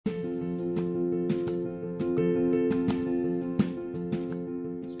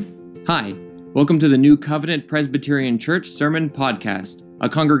Hi, welcome to the New Covenant Presbyterian Church Sermon Podcast, a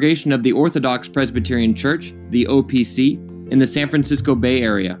congregation of the Orthodox Presbyterian Church, the OPC, in the San Francisco Bay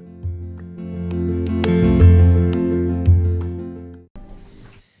Area.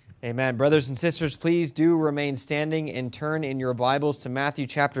 Amen. Brothers and sisters, please do remain standing and turn in your Bibles to Matthew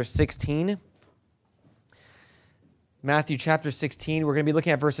chapter 16. Matthew chapter 16, we're going to be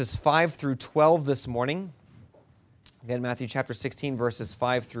looking at verses 5 through 12 this morning. Again, Matthew chapter 16, verses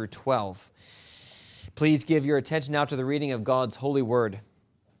 5 through 12. Please give your attention now to the reading of God's holy word.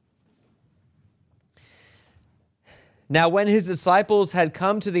 Now, when his disciples had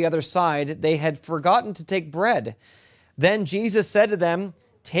come to the other side, they had forgotten to take bread. Then Jesus said to them,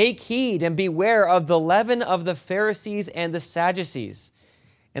 "Take heed and beware of the leaven of the Pharisees and the Sadducees."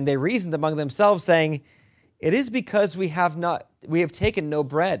 And they reasoned among themselves, saying, "It is because we have taken no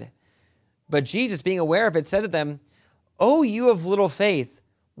bread." But Jesus, being aware of it, said to them, "O you of little faith,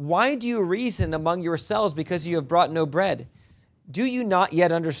 why do you reason among yourselves because you have brought no bread? Do you not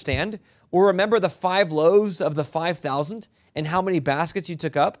yet understand? Or remember the 5 loaves of the 5,000 and how many baskets you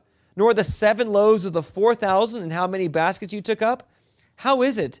took up? Nor the 7 loaves of the 4,000 and how many baskets you took up? How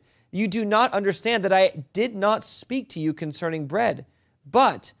is it you do not understand that I did not speak to you concerning bread,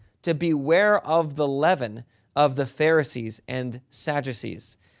 but to beware of the leaven of the Pharisees and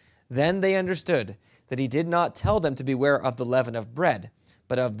Sadducees?" Then they understood that he did not tell them to beware of the leaven of bread,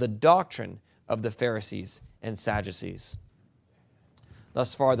 but of the doctrine of the Pharisees and Sadducees.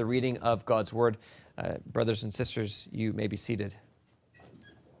 Thus far, the reading of God's word. Brothers and sisters, you may be seated.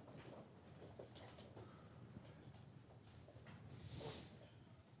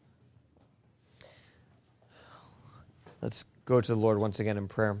 Let's go to the Lord once again in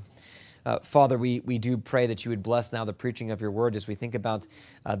prayer. Father, we do pray that you would bless now the preaching of your word as we think about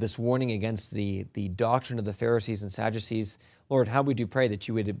this warning against the doctrine of the Pharisees and Sadducees. Lord, how we do pray that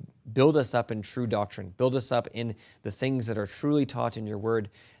you would build us up in true doctrine, build us up in the things that are truly taught in your word,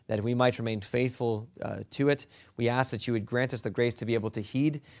 that we might remain faithful to it. We ask that you would grant us the grace to be able to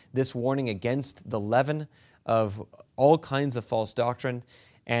heed this warning against the leaven of all kinds of false doctrine.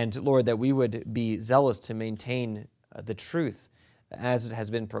 And Lord, that we would be zealous to maintain the truth as it has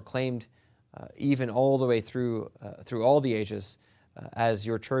been proclaimed even all the way through all the ages, as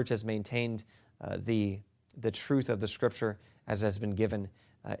your church has maintained the truth of the Scripture as has been given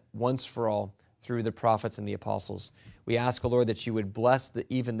once for all through the prophets and the apostles. We ask, O Lord, that you would bless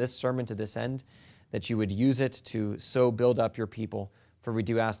even this sermon to this end, that you would use it to so build up your people. For we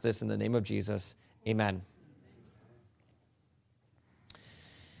do ask this in the name of Jesus. Amen.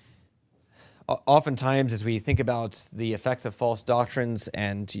 Oftentimes, as we think about the effects of false doctrines,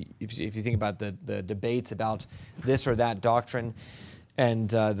 and if you think about the debates about this or that doctrine, and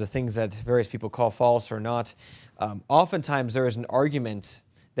the things that various people call false or not, oftentimes there is an argument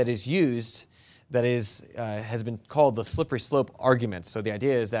that is used that has been called the slippery slope argument. So the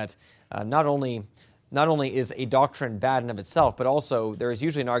idea is that not only is a doctrine bad in of itself, but also there is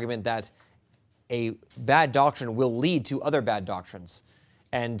usually an argument that a bad doctrine will lead to other bad doctrines.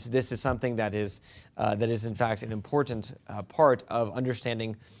 And this is something that is in fact an important part of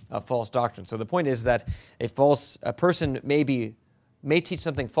understanding false doctrine. So the point is that a person may teach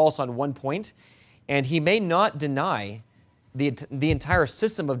something false on one point, and he may not deny the entire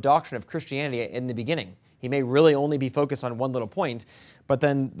system of doctrine of Christianity in the beginning. He may really only be focused on one little point, but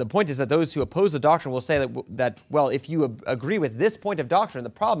then the point is that those who oppose the doctrine will say that well, if you agree with this point of doctrine, the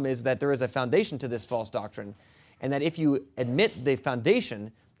problem is that there is a foundation to this false doctrine, and that if you admit the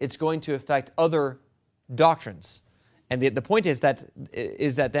foundation, it's going to affect other doctrines. And the point is that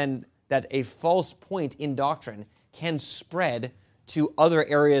a false point in doctrine can spread to other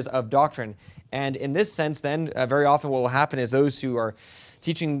areas of doctrine. And in this sense, then, very often what will happen is those who are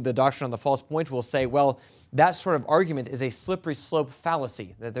teaching the doctrine on the false point will say, well, that sort of argument is a slippery slope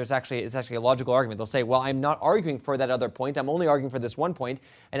fallacy. That it's actually a logical argument. They'll say, well, I'm not arguing for that other point. I'm only arguing for this one point.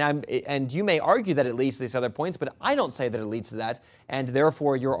 And you may argue that it leads to these other points, but I don't say that it leads to that, and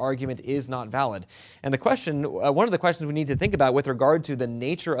therefore your argument is not valid. And the question, one of the questions we need to think about with regard to the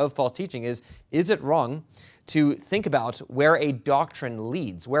nature of false teaching is it wrong to think about where a doctrine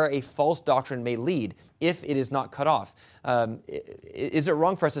leads, where a false doctrine may lead, if it is not cut off? Is it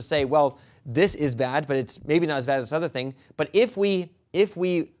wrong for us to say, well, this is bad, but it's maybe not as bad as this other thing, but if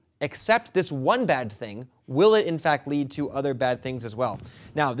we accept this one bad thing, will it in fact lead to other bad things as well?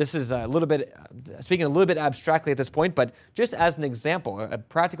 Now, this is speaking a little bit abstractly at this point, but just as an example, a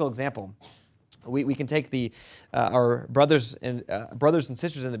practical example, We can take our brothers and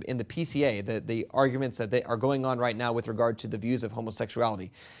sisters in the PCA, the arguments that they are going on right now with regard to the views of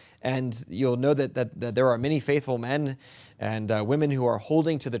homosexuality. And you'll know that there are many faithful men and women who are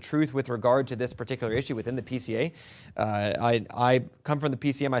holding to the truth with regard to this particular issue within the PCA. I come from the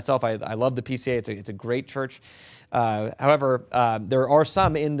PCA myself. I love the PCA. It's a great church. However, there are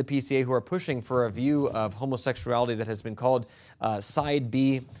some in the PCA who are pushing for a view of homosexuality that has been called Side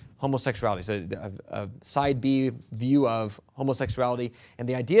B homosexuality, so a Side B view of homosexuality. And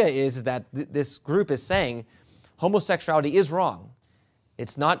the idea is that this group is saying homosexuality is wrong.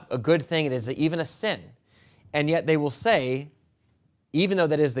 It's not a good thing. It is even a sin. And yet they will say, even though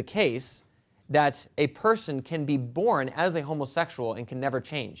that is the case, that a person can be born as a homosexual and can never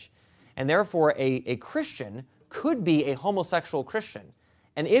change. And therefore, a Christian could be a homosexual Christian.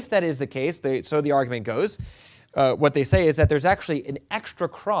 And if that is the case, so the argument goes, what they say is that there's actually an extra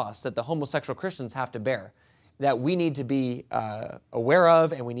cross that the homosexual Christians have to bear, that we need to be aware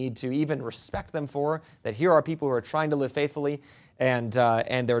of, and we need to even respect them for, that here are people who are trying to live faithfully, and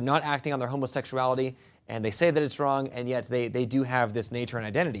they're not acting on their homosexuality, and they say that it's wrong, and yet they do have this nature and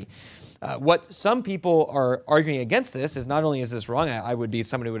identity. What some people are arguing against this is not only is this wrong, I would be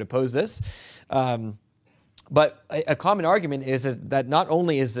somebody who would oppose this, but a common argument is that not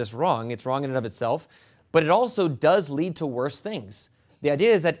only is this wrong, it's wrong in and of itself, but it also does lead to worse things. The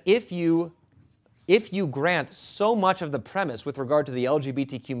idea is that if you grant so much of the premise with regard to the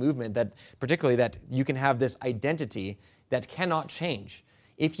LGBTQ movement, that particularly that you can have this identity that cannot change,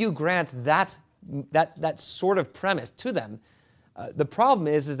 if you grant that sort of premise to them, the problem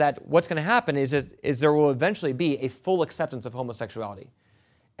is that what's going to happen is there will eventually be a full acceptance of homosexuality,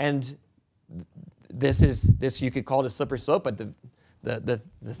 and this you could call it a slippery slope, but the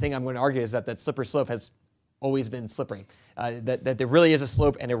thing I'm going to argue is that slippery slope has always been slippery, that there really is a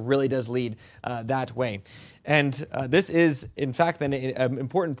slope, and it really does lead that way. And this is, in fact, then an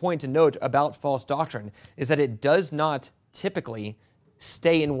important point to note about false doctrine, is that it does not typically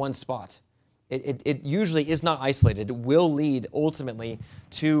stay in one spot. It usually is not isolated. It will lead ultimately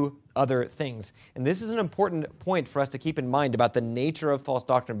to other things. And this is an important point for us to keep in mind about the nature of false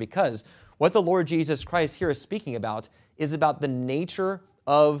doctrine, because what the Lord Jesus Christ here is speaking about is about the nature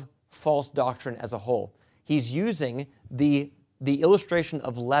of false doctrine as a whole. He's using the illustration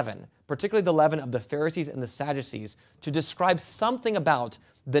of leaven, particularly the leaven of the Pharisees and the Sadducees, to describe something about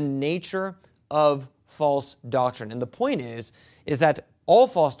the nature of false doctrine. And the point is that all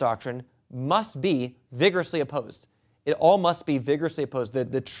false doctrine must be vigorously opposed. It all must be vigorously opposed.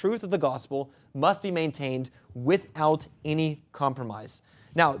 The truth of the gospel must be maintained without any compromise.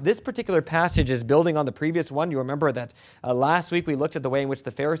 Now, this particular passage is building on the previous one. You remember that last week we looked at the way in which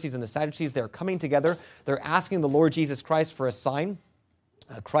the Pharisees and the Sadducees, they're coming together. They're asking the Lord Jesus Christ for a sign.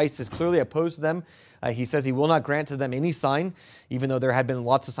 Christ is clearly opposed to them. He says he will not grant to them any sign, even though there had been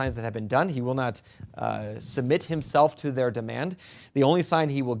lots of signs that had been done. He will not submit himself to their demand. The only sign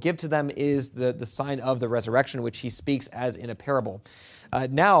he will give to them is the sign of the resurrection, which he speaks as in a parable.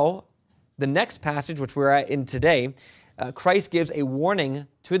 Now, the next passage, which we're at in today, Christ gives a warning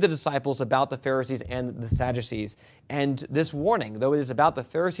to the disciples about the Pharisees and the Sadducees. And this warning, though it is about the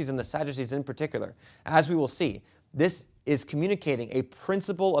Pharisees and the Sadducees in particular, as we will see, this is communicating a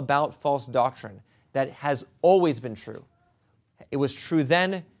principle about false doctrine that has always been true. It was true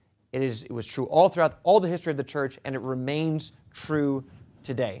then, it was true all throughout all the history of the church, and it remains true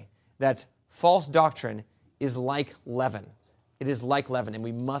today. That false doctrine is like leaven. It is like leaven, and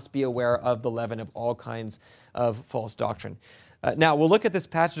we must be aware of the leaven of all kinds of false doctrine. Now, we'll look at this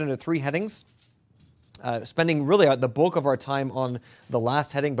passage under three headings, spending really the bulk of our time on the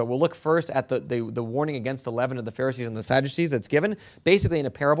last heading, but we'll look first at the warning against the leaven of the Pharisees and the Sadducees that's given, basically in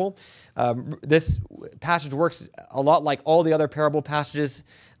a parable. This passage works a lot like all the other parable passages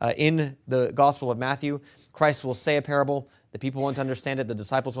in the Gospel of Matthew. Christ will say a parable. The people won't understand it. The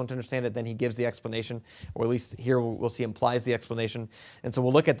disciples won't understand it. Then he gives the explanation, or at least here we'll see implies the explanation. And so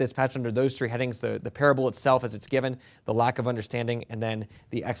we'll look at this passage under those three headings, the parable itself as it's given, the lack of understanding, and then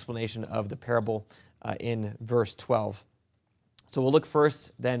the explanation of the parable in verse 12. So we'll look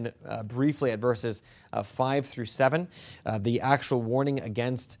first then briefly at verses 5 through 7, the actual warning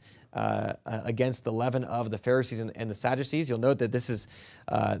against the leaven of the Pharisees and the Sadducees. You'll note that this is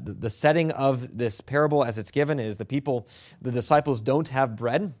the setting of this parable as it's given is the disciples don't have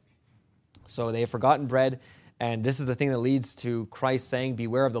bread, so they have forgotten bread, and this is the thing that leads to Christ saying,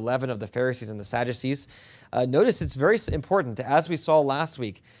 beware of the leaven of the Pharisees and the Sadducees. Notice it's very important, as we saw last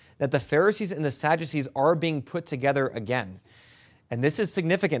week, that the Pharisees and the Sadducees are being put together again. And this is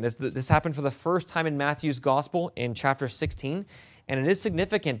significant. This happened for the first time in Matthew's gospel in chapter 16. And it is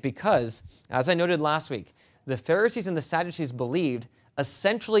significant because, as I noted last week, the Pharisees and the Sadducees believed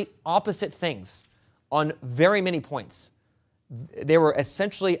essentially opposite things on very many points. They were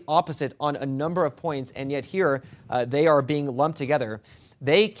essentially opposite on a number of points, and yet here they are being lumped together.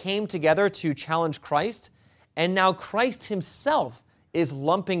 They came together to challenge Christ, and now Christ himself is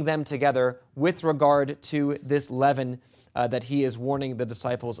lumping them together with regard to this leaven that he is warning the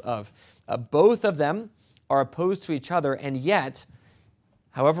disciples of. Both of them are opposed to each other, and yet,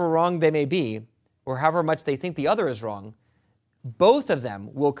 however wrong they may be, or however much they think the other is wrong, both of them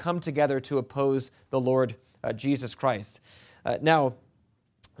will come together to oppose the Lord Jesus Christ. Now,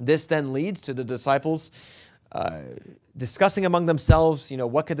 this then leads to the disciples discussing among themselves,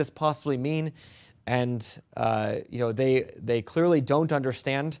 what could this possibly mean? And, they clearly don't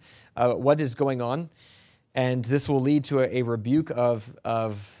understand what is going on. And this will lead to a rebuke of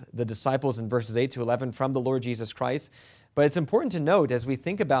the disciples in verses 8 to 11 from the Lord Jesus Christ. But it's important to note as we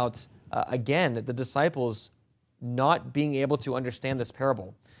think about, again, the disciples not being able to understand this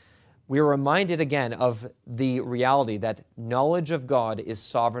parable, we are reminded again of the reality that knowledge of God is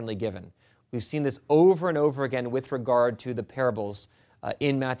sovereignly given. We've seen this over and over again with regard to the parables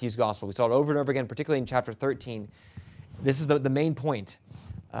in Matthew's gospel. We saw it over and over again, particularly in chapter 13. This is the main point.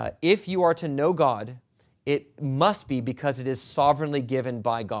 If you are to know God, it must be because it is sovereignly given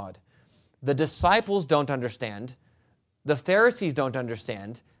by God. The disciples don't understand. The Pharisees don't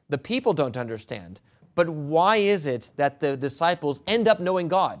understand. The people don't understand. But why is it that the disciples end up knowing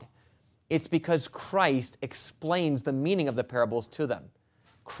God? It's because Christ explains the meaning of the parables to them.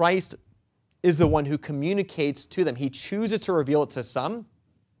 Christ is the one who communicates to them. He chooses to reveal it to some,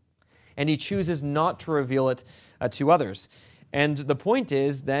 and he chooses not to reveal it to others. And the point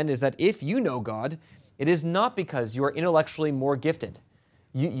is that if you know God, it is not because you are intellectually more gifted.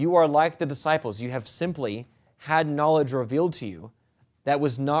 You are like the disciples. You have simply had knowledge revealed to you that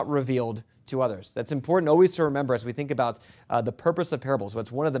was not revealed to others. That's important always to remember as we think about the purpose of parables. So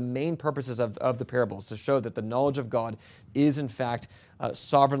it's one of the main purposes of the parables, to show that the knowledge of God is in fact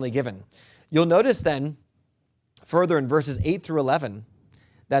sovereignly given. You'll notice then, further in verses 8 through 11,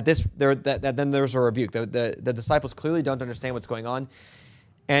 that then there's a rebuke. The disciples clearly don't understand what's going on,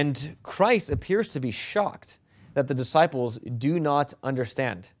 and Christ appears to be shocked that the disciples do not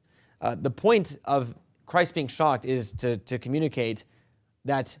understand. The point of Christ being shocked is to communicate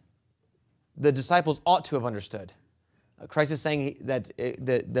that the disciples ought to have understood. Christ is saying that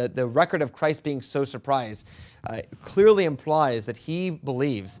the record of Christ being so surprised clearly implies that he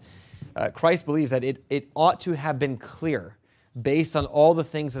believes, Christ believes that it ought to have been clear, based on all the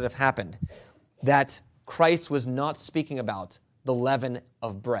things that have happened, that Christ was not speaking about the leaven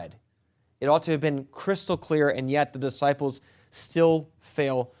of bread. It ought to have been crystal clear, and yet the disciples still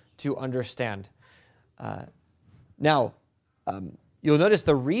fail to understand. Now, you'll notice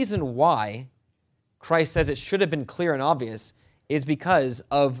the reason why Christ says it should have been clear and obvious is because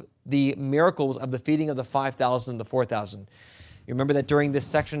of the miracles of the feeding of the 5,000 and the 4,000. You remember that during this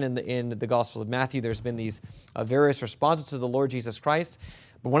section in the Gospel of Matthew, there's been these various responses to the Lord Jesus Christ.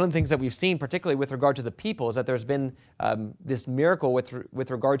 But one of the things that we've seen, particularly with regard to the people, is that there's been this miracle with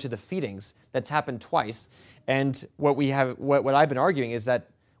regard to the feedings that's happened twice. And what I've been arguing is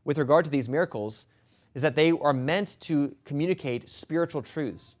that with regard to these miracles, is that they are meant to communicate spiritual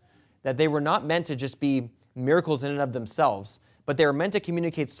truths. That they were not meant to just be miracles in and of themselves, but they are meant to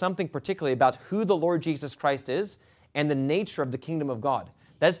communicate something particularly about who the Lord Jesus Christ is and the nature of the kingdom of God.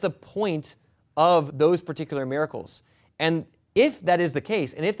 That's the point of those particular miracles. And if that is the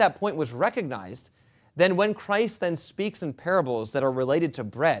case, and if that point was recognized, then when Christ then speaks in parables that are related to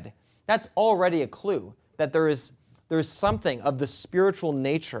bread, that's already a clue that there is something of the spiritual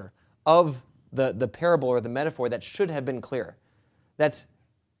nature of the parable or the metaphor that should have been clear. That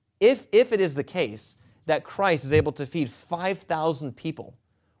if it is the case that Christ is able to feed 5,000 people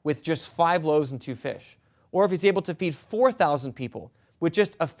with just 5 loaves and 2 fish, or if he's able to feed 4,000 people with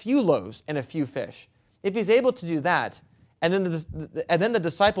just a few loaves and a few fish, if he's able to do that, and then the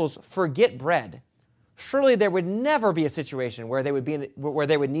disciples forget bread, surely there would never be a situation where they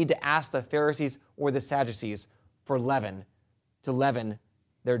would need to ask the Pharisees or the Sadducees for leaven to leaven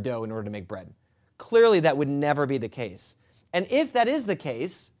their dough in order to make bread. Clearly, that would never be the case. And if that is the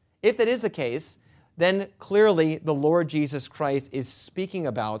case, then clearly the Lord Jesus Christ is speaking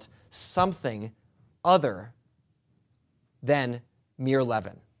about something other than mere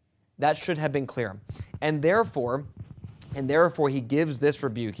leaven. That should have been clear. And therefore he gives this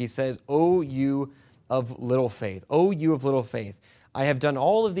rebuke. He says, "O you of little faith, O you of little faith, I have done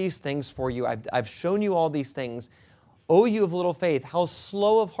all of these things for you. I've shown you all these things. O you of little faith, how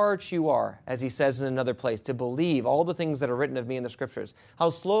slow of heart you are, as he says in another place, to believe all the things that are written of me in the Scriptures. How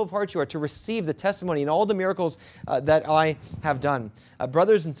slow of heart you are to receive the testimony and all the miracles that I have done.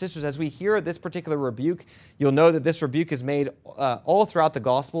 Brothers and sisters, as we hear this particular rebuke, you'll know that this rebuke is made all throughout the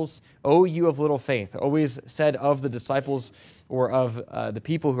Gospels. O you of little faith, always said of the disciples or of the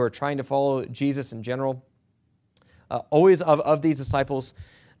people who are trying to follow Jesus in general. Always of these disciples,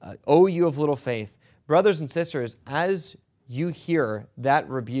 O you of little faith. Brothers and sisters, as you hear that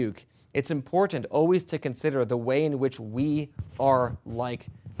rebuke, it's important always to consider the way in which we are like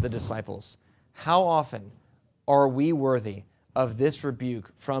the disciples. How often are we worthy of this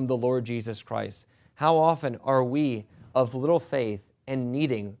rebuke from the Lord Jesus Christ? How often are we of little faith and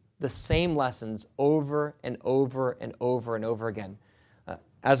needing the same lessons over and over and over and over again?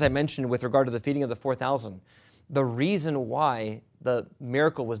 As I mentioned with regard to the feeding of the 4,000, the reason why the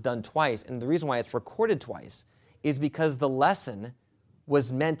miracle was done twice, and the reason why it's recorded twice, is because the lesson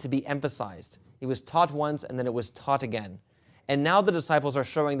was meant to be emphasized. It was taught once, and then it was taught again. And now the disciples are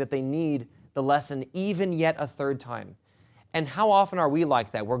showing that they need the lesson even yet a third time. And how often are we like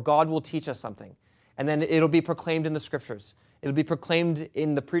that, where God will teach us something, and then it'll be proclaimed in the Scriptures. It'll be proclaimed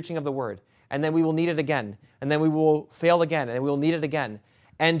in the preaching of the Word, and then we will need it again, and then we will fail again, and we will need it again.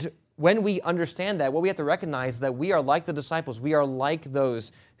 And when we understand that, what we have to recognize is that we are like the disciples. We are like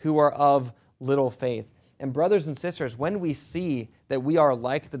those who are of little faith. And brothers and sisters, when we see that we are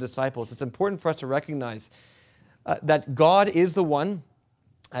like the disciples, it's important for us to recognize that God is the one,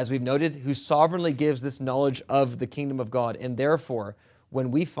 as we've noted, who sovereignly gives this knowledge of the kingdom of God. And therefore, when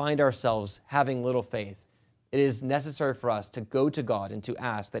we find ourselves having little faith, it is necessary for us to go to God and to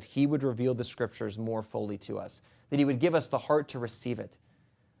ask that He would reveal the Scriptures more fully to us, that He would give us the heart to receive it.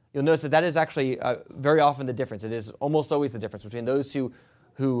 You'll notice that is actually very often the difference. It is almost always the difference between those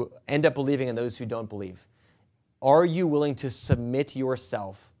who end up believing and those who don't believe. Are you willing to submit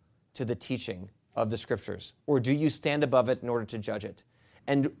yourself to the teaching of the Scriptures? Or do you stand above it in order to judge it?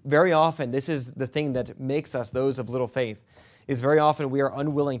 And very often, this is the thing that makes us those of little faith, is very often we are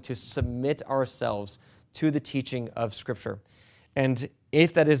unwilling to submit ourselves to the teaching of Scripture. And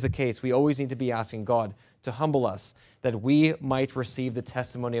if that is the case, we always need to be asking God to humble us, that we might receive the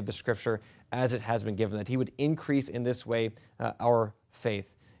testimony of the Scripture as it has been given, that He would increase in this way our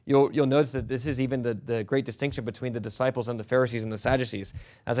faith. You'll notice that this is even the great distinction between the disciples and the Pharisees and the Sadducees.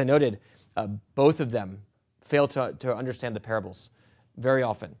 As I noted, both of them fail to understand the parables very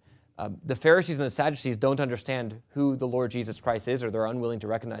often. The Pharisees and the Sadducees don't understand who the Lord Jesus Christ is, or they're unwilling to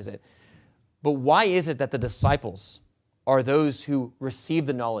recognize it. But why is it that the disciples are those who receive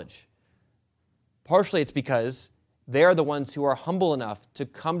the knowledge? Partially it's because they are the ones who are humble enough to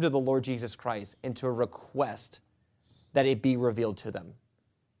come to the Lord Jesus Christ and to request that it be revealed to them.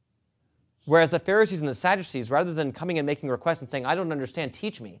 Whereas the Pharisees and the Sadducees, rather than coming and making requests and saying, I don't understand,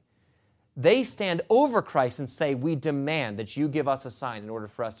 teach me, they stand over Christ and say, we demand that you give us a sign in order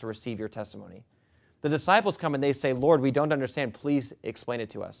for us to receive your testimony. The disciples come and they say, Lord, we don't understand, please explain it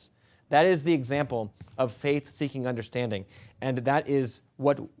to us. That is the example of faith seeking understanding. And that is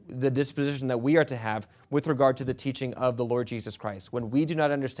what the disposition that we are to have with regard to the teaching of the Lord Jesus Christ. When we do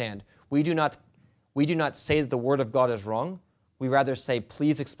not understand, we do not say that the Word of God is wrong. We rather say,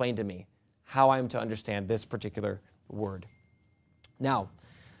 please explain to me how I am to understand this particular word. Now,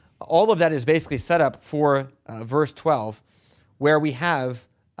 all of that is basically set up for verse 12, where we have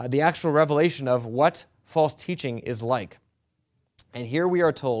the actual revelation of what false teaching is like. And here we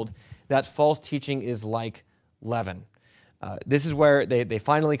are told that false teaching is like leaven. This is where they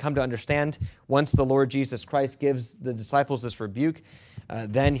finally come to understand. Once the Lord Jesus Christ gives the disciples this rebuke,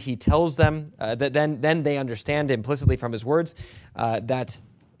 then He tells them, that then they understand implicitly from His words that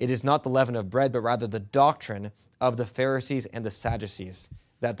it is not the leaven of bread, but rather the doctrine of the Pharisees and the Sadducees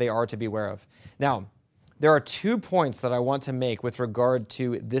that they are to beware of. Now, there are 2 points that I want to make with regard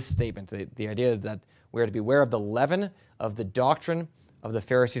to this statement. The idea is that we are to beware of the leaven of the doctrine of the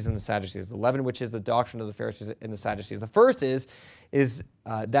Pharisees and the Sadducees. The leaven, which is the doctrine of the Pharisees and the Sadducees. The first is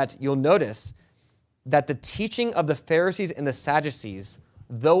that you'll notice that the teaching of the Pharisees and the Sadducees,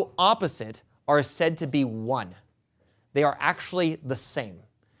 though opposite, are said to be one. They are actually the same.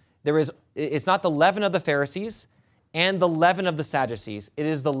 It's not the leaven of the Pharisees and the leaven of the Sadducees. It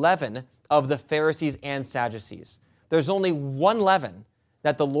is the leaven of the Pharisees and Sadducees. There's only one leaven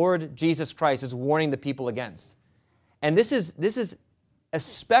that the Lord Jesus Christ is warning the people against. And this is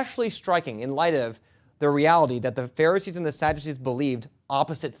especially striking in light of the reality that the Pharisees and the Sadducees believed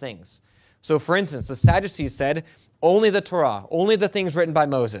opposite things. So, for instance, the Sadducees said, only the Torah, only the things written by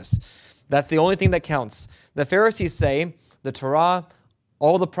Moses. That's the only thing that counts. The Pharisees say the Torah,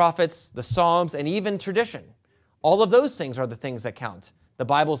 all the prophets, the Psalms, and even tradition all of those things are the things that count. The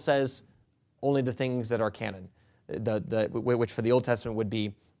Bible says only the things that are canon, which for the Old Testament would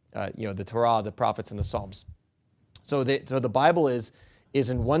be the Torah, the prophets, and the Psalms. So the Bible is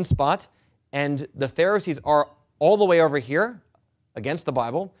in one spot, and the Pharisees are all the way over here against the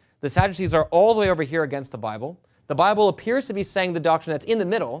Bible. The Sadducees are all the way over here against the Bible. The Bible appears to be saying the doctrine that's in the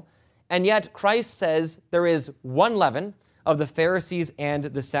middle, and yet Christ says there is one leaven of the Pharisees and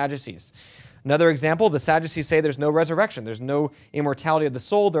the Sadducees. Another example, the Sadducees say there's no resurrection, there's no immortality of the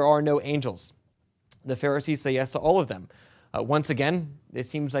soul, there are no angels. The Pharisees say yes to all of them. Once again, it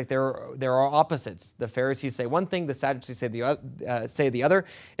seems like there are opposites. The Pharisees say one thing, the Sadducees say the other.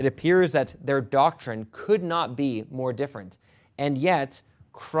 It appears that their doctrine could not be more different. And yet,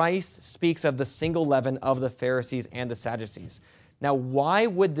 Christ speaks of the single leaven of the Pharisees and the Sadducees. Now, why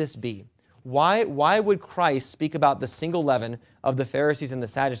would this be? Why would Christ speak about the single leaven of the Pharisees and the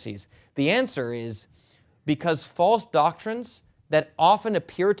Sadducees? The answer is because false doctrines that often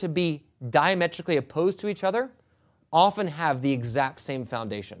appear to be diametrically opposed to each other often have the exact same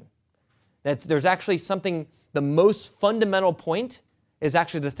foundation. That there's actually something, the most fundamental point is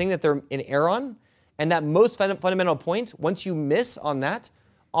actually the thing that they're in error on, and that most fundamental point, once you miss on that,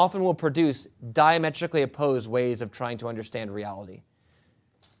 often will produce diametrically opposed ways of trying to understand reality.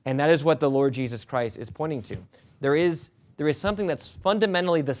 And that is what the Lord Jesus Christ is pointing to. There is something that's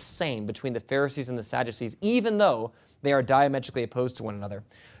fundamentally the same between the Pharisees and the Sadducees, even though they are diametrically opposed to one another.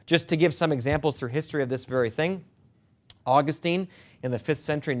 Just to give some examples through history of this very thing, Augustine in the 5th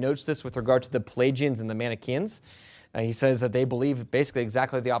century notes this with regard to the Pelagians and the Manichaeans. He says that they believe basically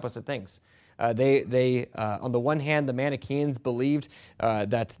exactly the opposite things. On the one hand, the Manichaeans believed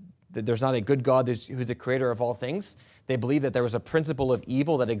that there's not a good God who's the creator of all things. They believed that there was a principle of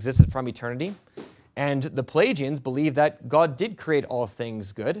evil that existed from eternity. And the Pelagians believed that God did create all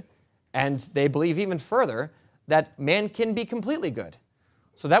things good. And they believe even further that man can be completely good.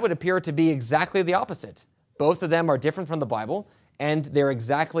 So that would appear to be exactly the opposite. Both of them are different from the Bible, and they're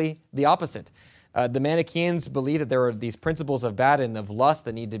exactly the opposite. The Manichaeans believe that there are these principles of bad and of lust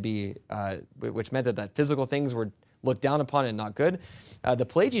that need to be, which meant that physical things were looked down upon and not good. The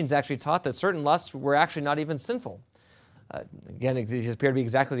Pelagians actually taught that certain lusts were actually not even sinful. Again, these appear to be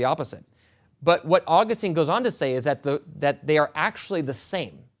exactly the opposite. But what Augustine goes on to say is that they are actually the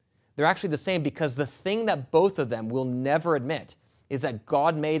same. They're actually the same because the thing that both of them will never admit is that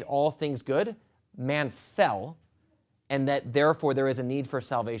God made all things good, man fell, and that therefore there is a need for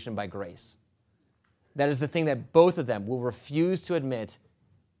salvation by grace. That is the thing that both of them will refuse to admit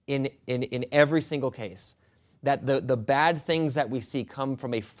in every single case. That the bad things that we see come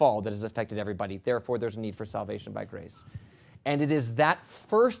from a fall that has affected everybody. Therefore, there's a need for salvation by grace. And it is that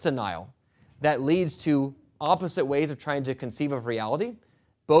first denial that leads to opposite ways of trying to conceive of reality.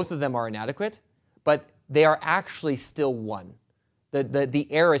 Both of them are inadequate, but they are actually still one. The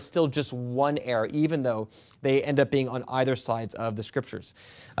error is still just one error, even though they end up being on either sides of the Scriptures.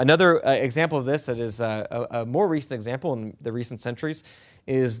 Another example of this that is a more recent example in the recent centuries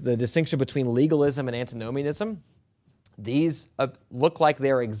is the distinction between legalism and antinomianism. These look like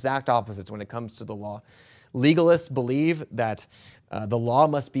they're exact opposites when it comes to the law. Legalists believe that the law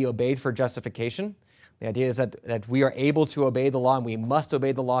must be obeyed for justification. The idea is that we are able to obey the law, and we must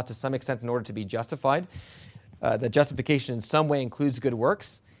obey the law to some extent in order to be justified. That justification in some way includes good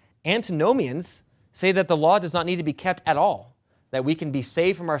works. Antinomians say that the law does not need to be kept at all, that we can be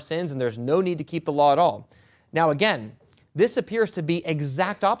saved from our sins and there's no need to keep the law at all. Now again, this appears to be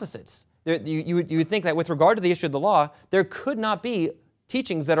exact opposites. You would think that with regard to the issue of the law, there could not be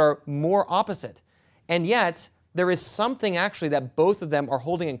teachings that are more opposite. And yet, there is something actually that both of them are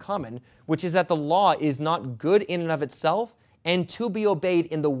holding in common, which is that the law is not good in and of itself and to be obeyed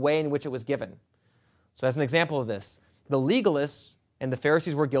in the way in which it was given. So as an example of this, the legalists and the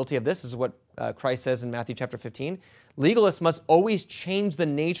Pharisees were guilty of this. This is what Christ says in Matthew chapter 15. Legalists must always change the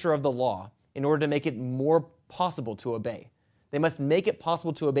nature of the law in order to make it more possible to obey. They must make it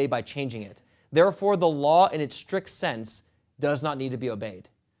possible to obey by changing it. Therefore, the law in its strict sense does not need to be obeyed.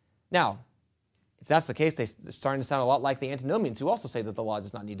 Now, if that's the case, they're starting to sound a lot like the antinomians who also say that the law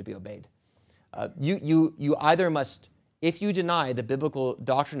does not need to be obeyed. You either must, if you deny the biblical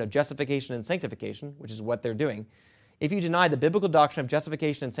doctrine of justification and sanctification, which is what they're doing, if you deny the biblical doctrine of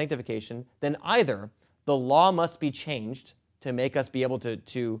justification and sanctification, then either the law must be changed to make us be able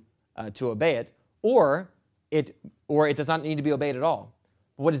to obey it, or it does not need to be obeyed at all.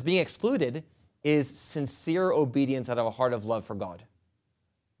 What is being excluded is sincere obedience out of a heart of love for God.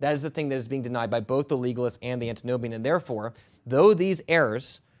 That is the thing that is being denied by both the legalist and the antinomian, and therefore, though these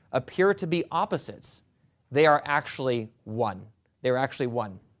errors appear to be opposites, they are actually one. They are actually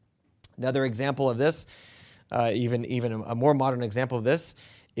one. Another example of this, even a more modern example of this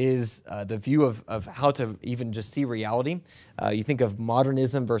is the view of how to even just see reality. You think of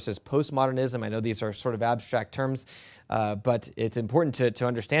modernism versus postmodernism. I know these are sort of abstract terms, but it's important to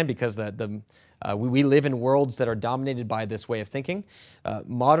understand because we live in worlds that are dominated by this way of thinking.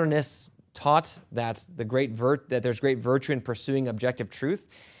 Modernists taught that there's great virtue in pursuing objective truth,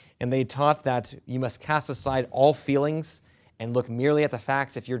 and they taught that you must cast aside all feelings and look merely at the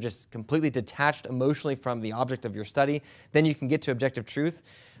facts. If you're just completely detached emotionally from the object of your study, then you can get to objective truth.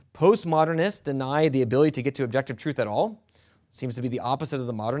 Postmodernists deny the ability to get to objective truth at all. Seems to be the opposite of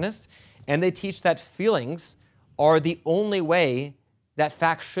the modernists. And they teach that feelings are the only way that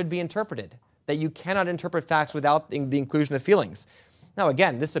facts should be interpreted, that you cannot interpret facts without the inclusion of feelings. Now,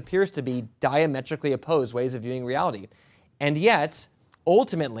 again, this appears to be diametrically opposed ways of viewing reality. And yet,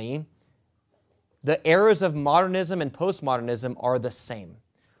 ultimately, the errors of modernism and postmodernism are the same.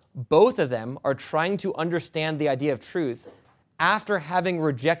 Both of them are trying to understand the idea of truth after having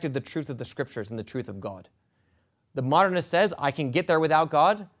rejected the truth of the Scriptures and the truth of God. The modernist says, I can get there without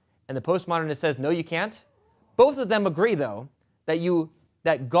God, and the postmodernist says, no, you can't. Both of them agree, though,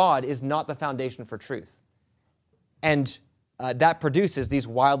 that God is not the foundation for truth. And that produces these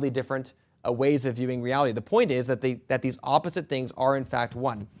wildly different ways of viewing reality. The point is that these opposite things are, in fact,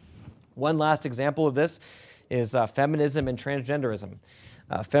 one. One last example of this is feminism and transgenderism.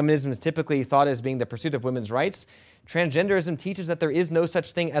 Feminism is typically thought as being the pursuit of women's rights. Transgenderism teaches that there is no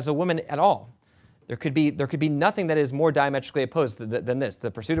such thing as a woman at all. There could be nothing that is more diametrically opposed than this, the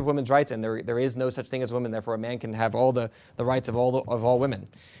pursuit of women's rights, and there is no such thing as a woman, therefore a man can have all the rights of all women.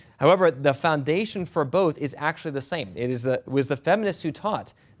 However, the foundation for both is actually the same. It was the feminists who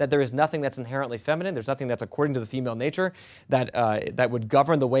taught that there is nothing that's inherently feminine, there's nothing that's according to the female nature that would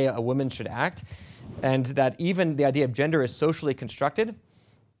govern the way a woman should act, and that even the idea of gender is socially constructed.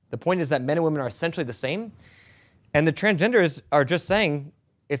 The point is that men and women are essentially the same, and the transgenders are just saying,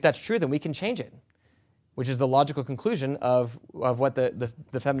 if that's true, then we can change it, which is the logical conclusion of what the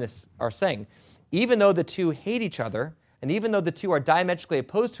feminists are saying. Even though the two hate each other, and even though the two are diametrically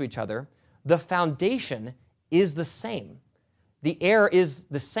opposed to each other, the foundation is the same. The error is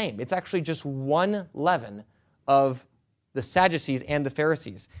the same. It's actually just one leaven of the Sadducees and the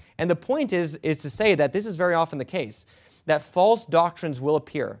Pharisees. And the point is to say that this is very often the case, that false doctrines will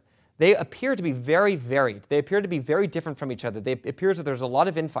appear. They appear to be very varied. They appear to be very different from each other. It appears that there's a lot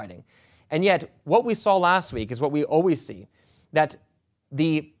of infighting. And yet, what we saw last week is what we always see, that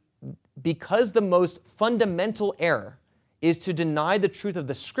because the most fundamental error is to deny the truth of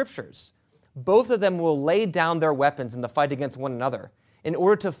the Scriptures, both of them will lay down their weapons in the fight against one another in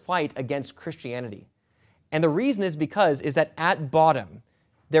order to fight against Christianity. And the reason is that at bottom,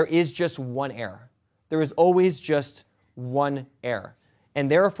 there is just one error. There is always just one error. And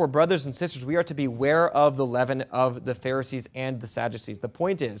therefore, brothers and sisters, we are to beware of the leaven of the Pharisees and the Sadducees. The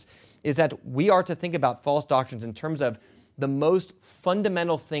point is that we are to think about false doctrines in terms of the most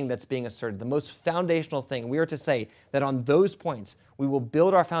fundamental thing that's being asserted, the most foundational thing. We are to say that on those points, we will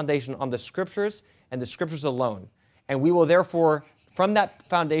build our foundation on the Scriptures and the Scriptures alone. And we will therefore, from that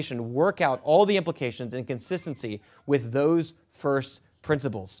foundation, work out all the implications in consistency with those first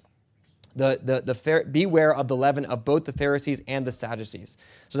principles. Beware of the leaven of both the Pharisees and the Sadducees.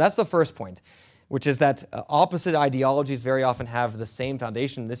 So that's the first point, which is that opposite ideologies very often have the same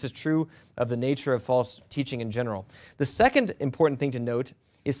foundation. This is true of the nature of false teaching in general. The second important thing to note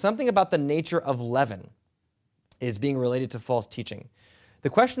is something about the nature of leaven is being related to false teaching. The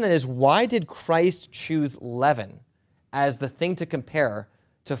question then is, why did Christ choose leaven as the thing to compare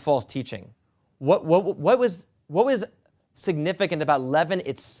to false teaching? What was significant about leaven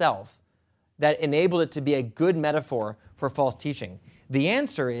itself that enabled it to be a good metaphor for false teaching? The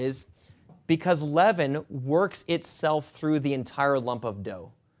answer is because leaven works itself through the entire lump of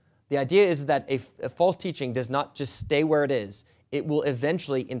dough. The idea is that a false teaching does not just stay where it is. It will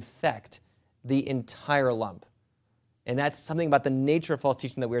eventually infect the entire lump. And that's something about the nature of false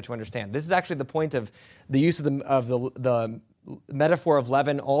teaching that we are to understand. This is actually the point of the use of the metaphor of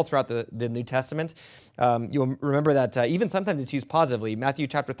leaven all throughout the New Testament. You'll remember that even sometimes it's used positively. Matthew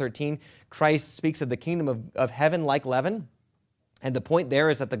chapter 13, Christ speaks of the kingdom of heaven like leaven. And the point there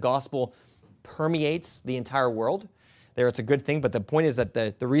is that the gospel permeates the entire world. There it's a good thing, but the point is that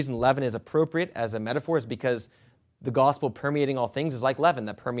the reason leaven is appropriate as a metaphor is because the gospel permeating all things is like leaven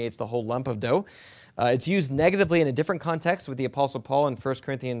that permeates the whole lump of dough. It's used negatively in a different context with the Apostle Paul in 1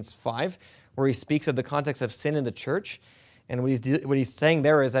 Corinthians 5, where he speaks of the context of sin in the church. And what he's saying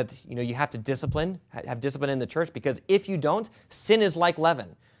there is that you have to have discipline in the church, because if you don't, sin is like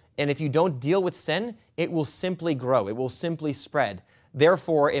leaven. And if you don't deal with sin, it will simply grow. It will simply spread.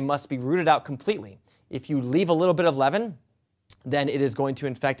 Therefore, it must be rooted out completely. if you leave a little bit of leaven, then it is going to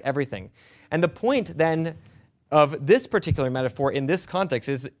infect everything. And the point then of this particular metaphor in this context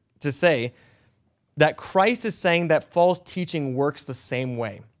is to say that Christ is saying that false teaching works the same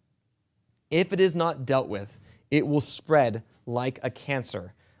way. If it is not dealt with, it will spread like a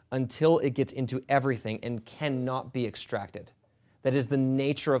cancer until it gets into everything and cannot be extracted. That is the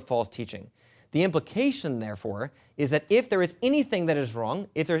nature of false teaching. The implication, therefore, is that if there is anything that is wrong,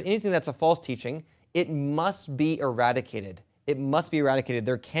 if there's anything that's a false teaching, it must be eradicated. It must be eradicated.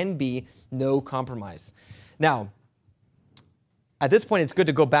 There can be no compromise. Now, at this point, it's good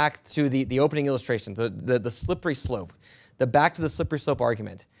to go back to the opening illustration, the slippery slope, the back to the slippery slope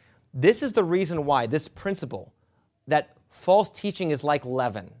argument. This is the reason why this principle that false teaching is like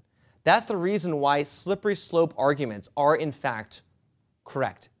leaven. That's the reason why slippery slope arguments are, in fact,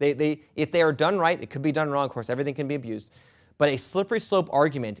 correct. If they are done right, it could be done wrong, of course, everything can be abused, but a slippery slope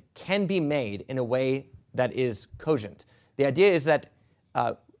argument can be made in a way that is cogent. The idea is that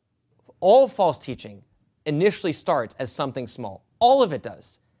all false teaching initially starts as something small. All of it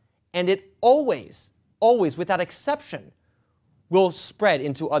does. And it always, without exception, will spread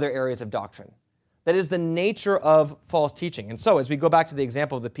into other areas of doctrine. That is the nature of false teaching. And so, as we go back to the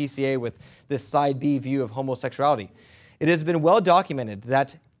example of the PCA with this side B view of homosexuality, it has been well documented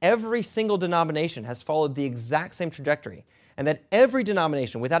that every single denomination has followed the exact same trajectory, and that every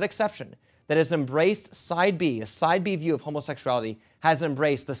denomination, without exception, that has embraced side B, a side B view of homosexuality, has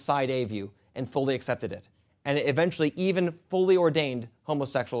embraced the side A view and fully accepted it, and eventually even fully ordained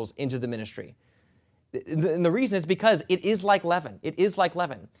homosexuals into the ministry. And the reason is because it is like leaven. It is like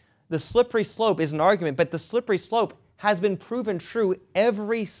leaven. The slippery slope is an argument, but the slippery slope has been proven true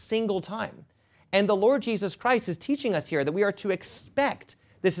every single time. And the Lord Jesus Christ is teaching us here that we are to expect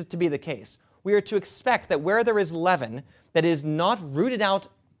this is to be the case. We are to expect that where there is leaven that is not rooted out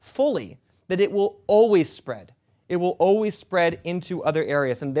fully, that it will always spread. It will always spread into other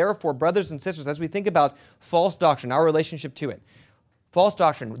areas. And therefore, brothers and sisters, as we think about false doctrine, our relationship to it, false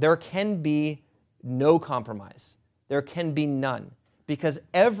doctrine, there can be no compromise. There can be none. Because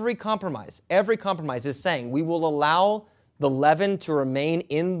every compromise is saying we will allow the leaven to remain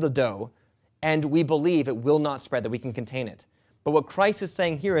in the dough, and we believe it will not spread, that we can contain it. But what Christ is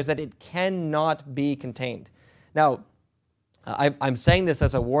saying here is that it cannot be contained. Now, I'm saying this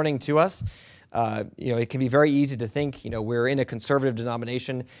as a warning to us. It can be very easy to think, we're in a conservative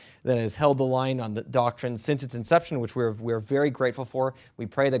denomination that has held the line on the doctrine since its inception, which we're very grateful for. We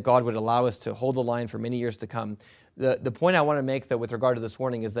pray that God would allow us to hold the line for many years to come. The point I want to make, though, with regard to this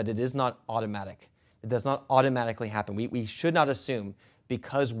warning is that it is not automatic. It does not automatically happen. We should not assume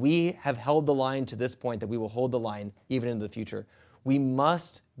because we have held the line to this point that we will hold the line even in the future. We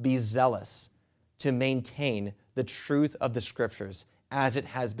must be zealous to maintain the truth of the Scriptures as it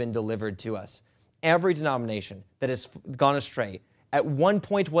has been delivered to us. Every denomination that has gone astray at one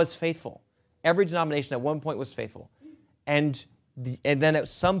point was faithful. Every denomination at one point was faithful. And then at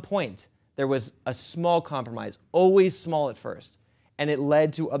some point, there was a small compromise, always small at first, and it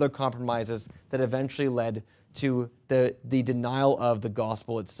led to other compromises that eventually led to the denial of the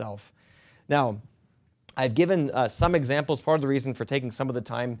gospel itself. Now, I've given some examples. Part of the reason for taking some of the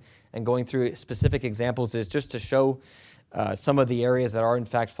time and going through specific examples is just to show some of the areas that are in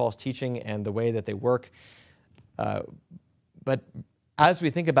fact false teaching and the way that they work. But as we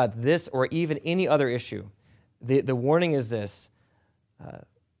think about this or even any other issue, the warning is this.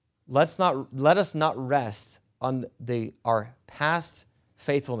 Let us not rest on our past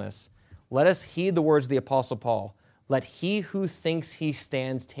faithfulness. Let us heed the words of the Apostle Paul. Let he who thinks he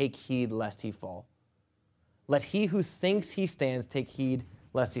stands take heed lest he fall. Let he who thinks he stands take heed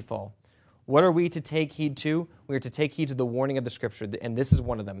lest he fall. What are we to take heed to? We are to take heed to the warning of the Scripture, and this is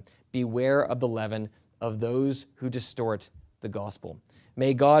one of them. Beware of the leaven of those who distort the gospel.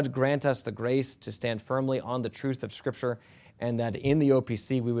 May God grant us the grace to stand firmly on the truth of Scripture, and that in the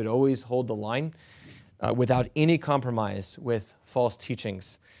OPC we would always hold the line without any compromise with false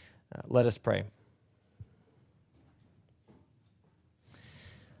teachings. Let us pray.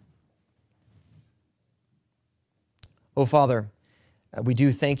 Oh, Father, we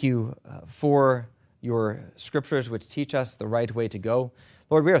do thank you for your Scriptures which teach us the right way to go.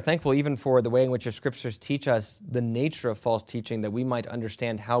 Lord, we are thankful even for the way in which your Scriptures teach us the nature of false teaching, that we might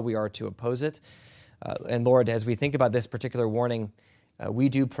understand how we are to oppose it. And Lord, as we think about this particular warning, we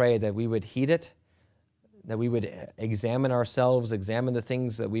do pray that we would heed it, that we would examine ourselves, examine the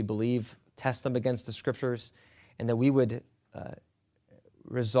things that we believe, test them against the Scriptures, and that we would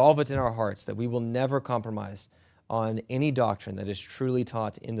resolve it in our hearts, that we will never compromise on any doctrine that is truly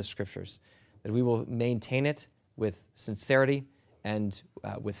taught in the Scriptures, that we will maintain it with sincerity and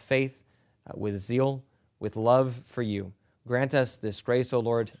with faith, with zeal, with love for you. Grant us this grace, O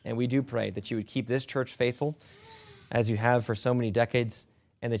Lord, and we do pray that you would keep this church faithful as you have for so many decades,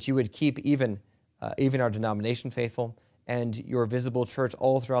 and that you would keep even our denomination faithful and your visible church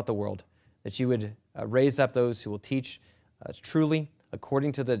all throughout the world, that you would raise up those who will teach truly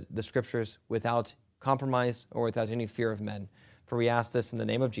according to the Scriptures without compromise or without any fear of men. For we ask this in the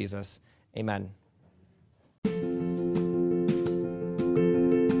name of Jesus. Amen.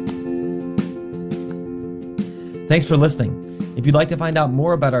 Thanks for listening. If you'd like to find out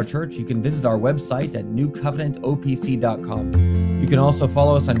more about our church, you can visit our website at newcovenantopc.com. You can also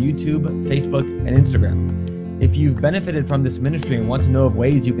follow us on YouTube, Facebook, and Instagram. If you've benefited from this ministry and want to know of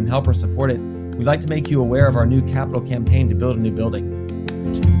ways you can help or support it, we'd like to make you aware of our new capital campaign to build a new building.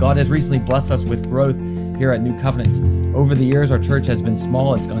 God has recently blessed us with growth here at New Covenant. Over the years, our church has been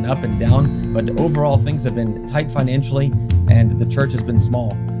small. It's gone up and down, but overall things have been tight financially, and the church has been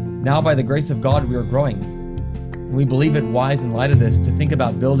small. Now, by the grace of God, we are growing. We believe it wise in light of this to think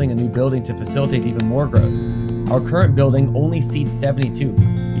about building a new building to facilitate even more growth. Our current building only seats 72.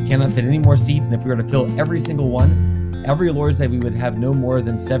 We cannot fit any more seats, and if we were to fill every single one, every Lord's Day we would have no more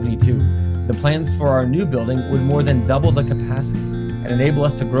than 72. The plans for our new building would more than double the capacity and enable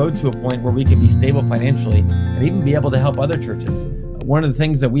us to grow to a point where we can be stable financially and even be able to help other churches. One of the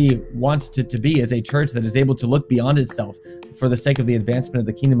things that we want to be is a church that is able to look beyond itself for the sake of the advancement of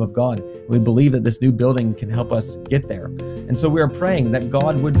the kingdom of God. We believe that this new building can help us get there. And so we are praying that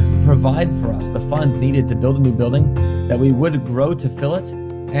God would provide for us the funds needed to build a new building, that we would grow to fill it,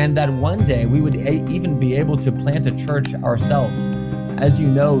 and that one day we would even be able to plant a church ourselves. As you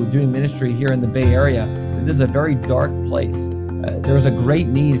know, doing ministry here in the Bay Area, this is a very dark place. There is a great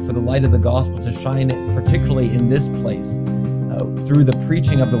need for the light of the gospel to shine, particularly in this place, through the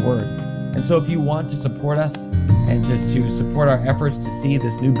preaching of the word. And so if you want to support us and to support our efforts to see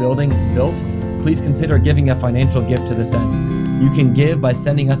this new building built, please consider giving a financial gift to this end. You can give by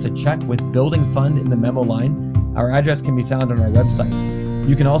sending us a check with building fund in the memo line. Our address can be found on our website.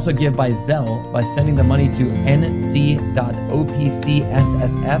 You can also give by Zelle by sending the money to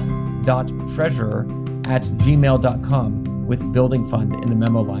nc.opcssf.treasurer@gmail.com with building fund in the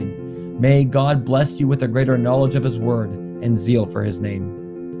memo line. May God bless you with a greater knowledge of His word and zeal for His name.